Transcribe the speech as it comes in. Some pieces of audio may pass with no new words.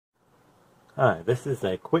Hi, this is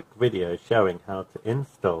a quick video showing how to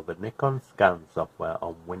install the Nikon Scan software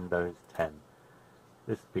on Windows 10.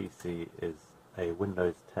 This PC is a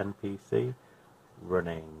Windows 10 PC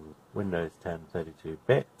running Windows 10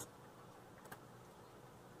 32-bit,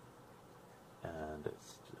 and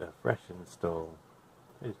it's a fresh install,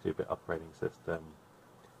 32-bit operating system,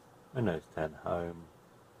 Windows 10 Home.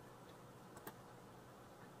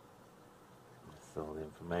 That's all the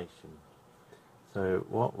information. So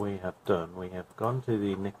what we have done, we have gone to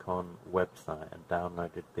the Nikon website and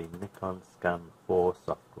downloaded the Nikon Scan IV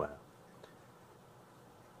software.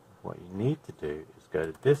 What you need to do is go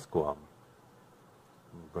to Disk 1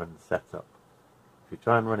 and run Setup. If you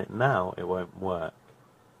try and run it now, it won't work.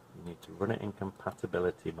 You need to run it in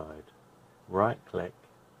compatibility mode. Right click,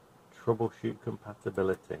 Troubleshoot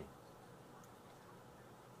Compatibility.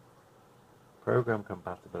 Program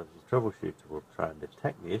Compatibility Troubleshooter will try and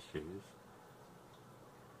detect the issues,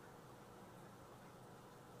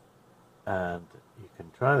 and you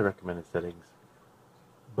can try the recommended settings,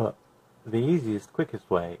 but the easiest, quickest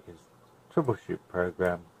way is Troubleshoot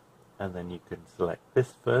Program, and then you can select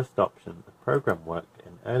this first option. The program worked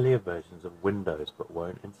in earlier versions of Windows but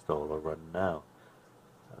won't install or run now.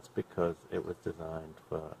 That's because it was designed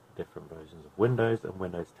for different versions of Windows, and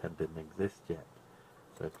Windows 10 didn't exist yet.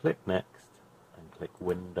 So click Next and click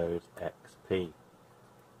Windows XP.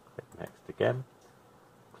 Click Next again.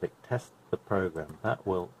 Click Test the Program. That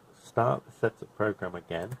will start the setup program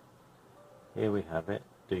again. Here we have it.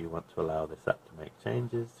 Do you want to allow this app to make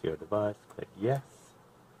changes to your device? Click Yes,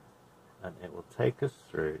 and it will take us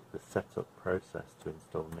through the setup process to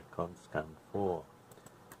install Nikon Scan IV.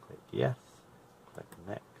 Click Yes, click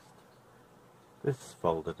Next. This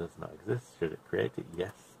folder does not exist. Should it create it?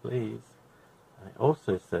 Yes, please. And it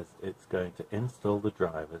also says it's going to install the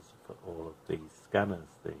drivers for all of these scanners,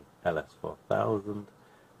 the LS4000,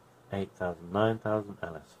 8000, 9000,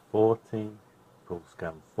 LS40,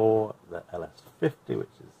 Coolscan IV, the LS50, which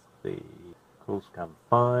is the Coolscan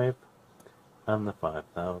V, and the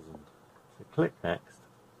 5000. So click Next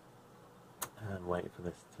and wait for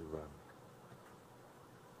this to run.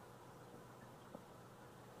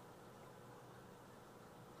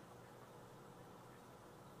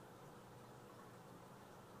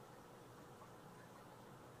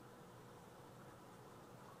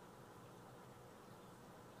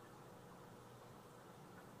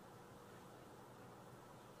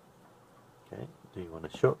 Okay, do you want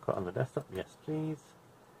a shortcut on the desktop? Yes, please.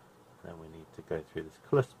 Then we need to go through this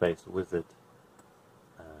color space wizard,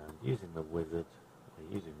 and using the wizard,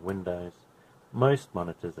 we're using Windows. Most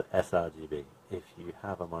monitors are sRGB. If you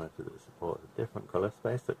have a monitor that supports a different color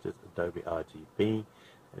space, such as Adobe RGB,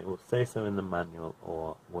 it will say so in the manual,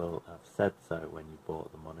 or will have said so when you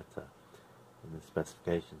bought the monitor. In the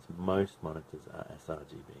specifications, most monitors are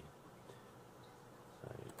sRGB. So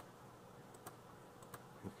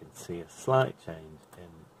you can see a slight change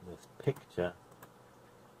in this picture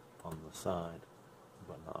on the side,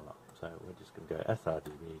 but not a lot. So we're just going to go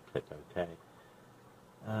sRGB, click OK,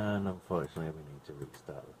 and unfortunately we need to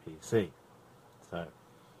restart the PC. So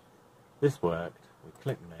this worked. We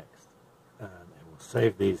click Next, and it will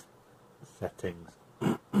save these settings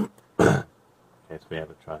in case we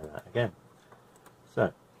ever try that again.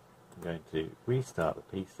 So I'm going to restart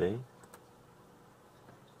the PC.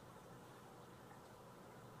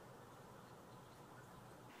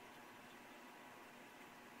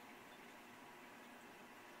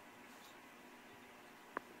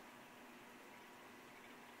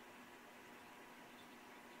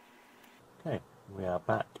 Okay, we are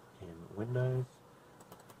back in Windows.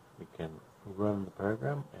 We can run the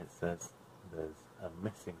program. It says there's a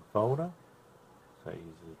missing folder, so it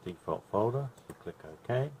uses the default folder, so click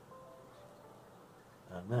OK.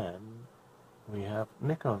 And then we have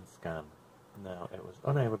Nikon Scan. Now it was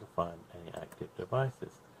unable to find any active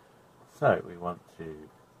devices, so we want to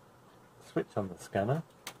switch on the scanner,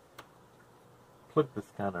 plug the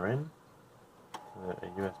scanner in to a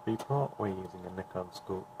USB port. We're using a Nikon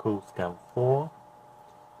Coolscan IV,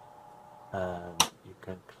 and you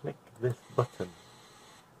can click this button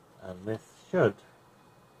and this should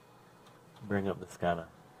bring up the scanner.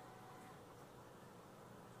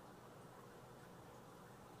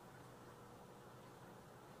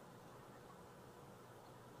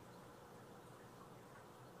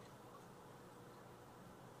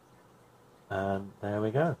 And there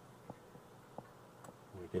we go.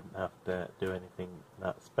 We didn't have to do anything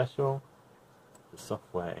that special. The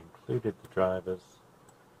software included the drivers,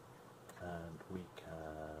 and we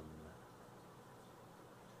can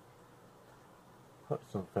put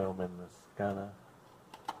some film in the scanner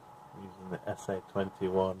using the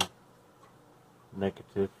SA21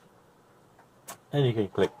 negative And you can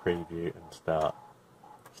click preview and start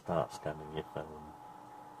scanning your film.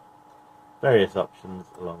 Various options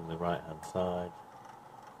along the right hand side,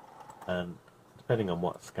 and depending on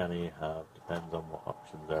what scanner you have depends on what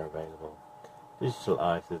options are available. Digital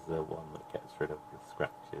ice is the one that gets rid of the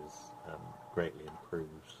scratches and greatly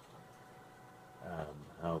improves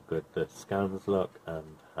how good the scans look and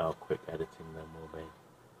how quick editing them will be.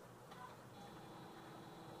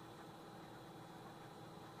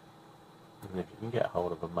 And if you can get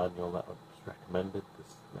hold of a manual, that would be recommended.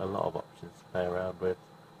 There's a lot of options to play around with.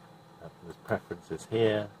 There's preferences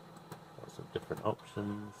here, lots of different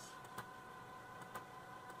options.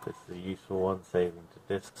 This is a useful one, saving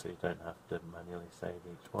to disk, so you don't have to manually save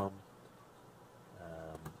each one.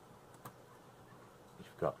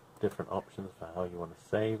 You've got different options for how you want to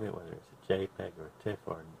save it, whether it's a JPEG or a TIFF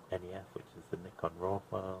or an NEF, which is the Nikon RAW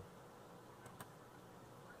file.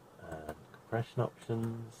 Compression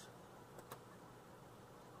options.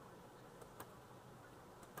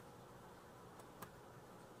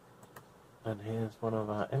 And here's one of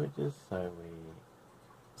our images, so we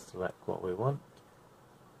select what we want.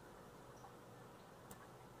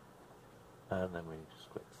 And then we just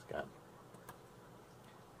click scan.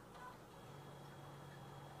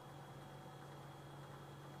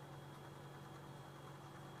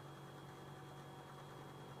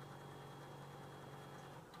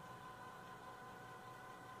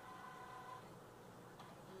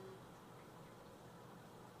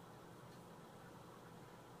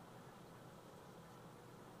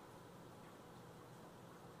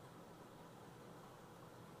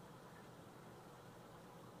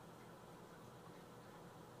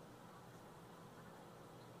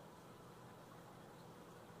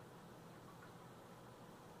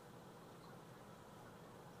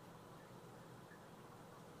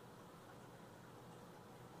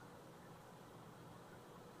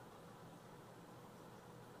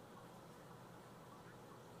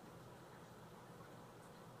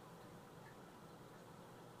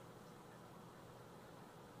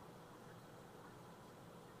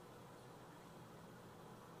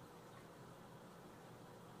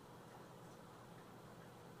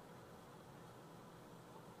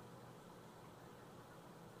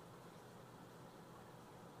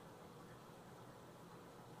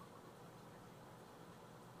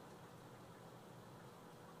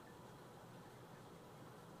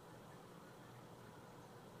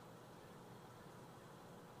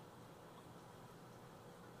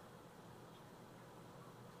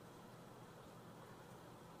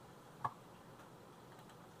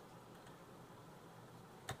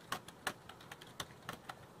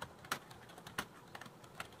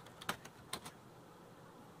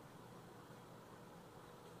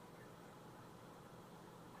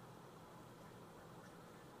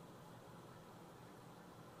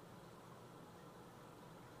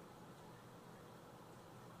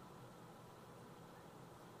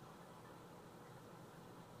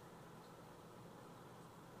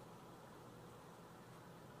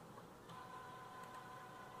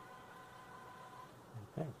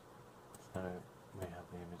 Okay, so we have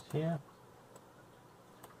the image here,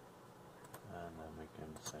 and then we can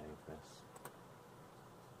save this.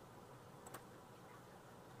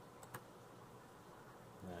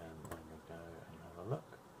 Then when we go and have a look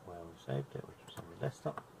where we saved it, which was on the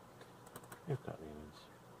desktop, we've got the image.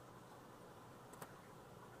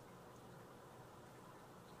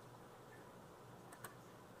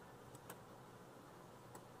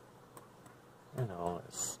 And all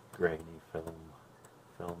its grainy filmy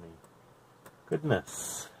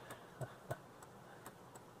goodness.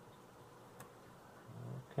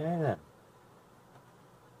 Okay then.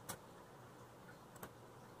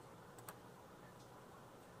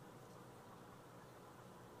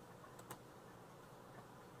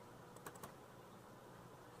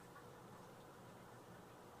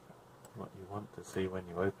 What you want to see when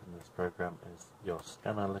you open this program is your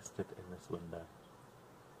scanner listed in this window.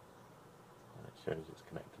 And it shows it's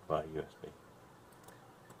connected via USB.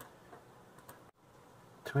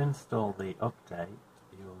 To install the update,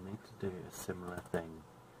 you'll need to do a similar thing.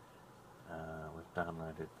 We've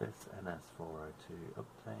downloaded this NS402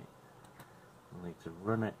 update. We'll need to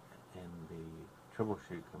run it in the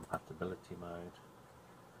Troubleshoot Compatibility mode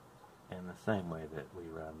in the same way that we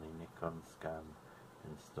ran the Nikon Scan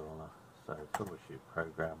installer. So Troubleshoot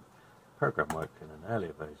program. The program worked in an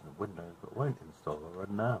earlier version of Windows but won't install or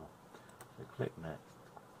run now. So click Next,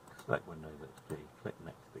 select Windows XP, click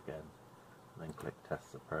Next again, and then click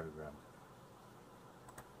Test the program.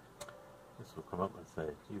 This will come up and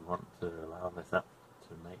say, do you want to allow this app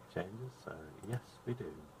to make changes? So yes, we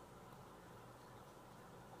do.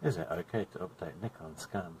 Is it okay to update Nikon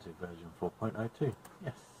Scan to version 4.02?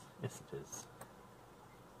 Yes, yes it is.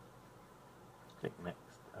 Click next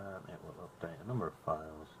and it will update a number of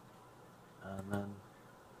files, and then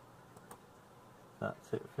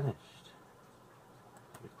that's it, finished.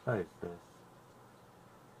 We close this,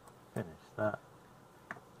 finish that,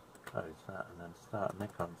 close that, and then start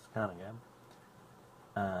Nikon Scan again,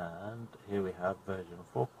 and here we have version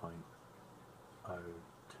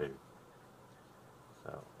 4.02.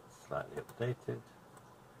 So it's slightly updated.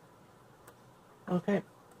 Okay,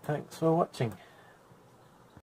 thanks for watching.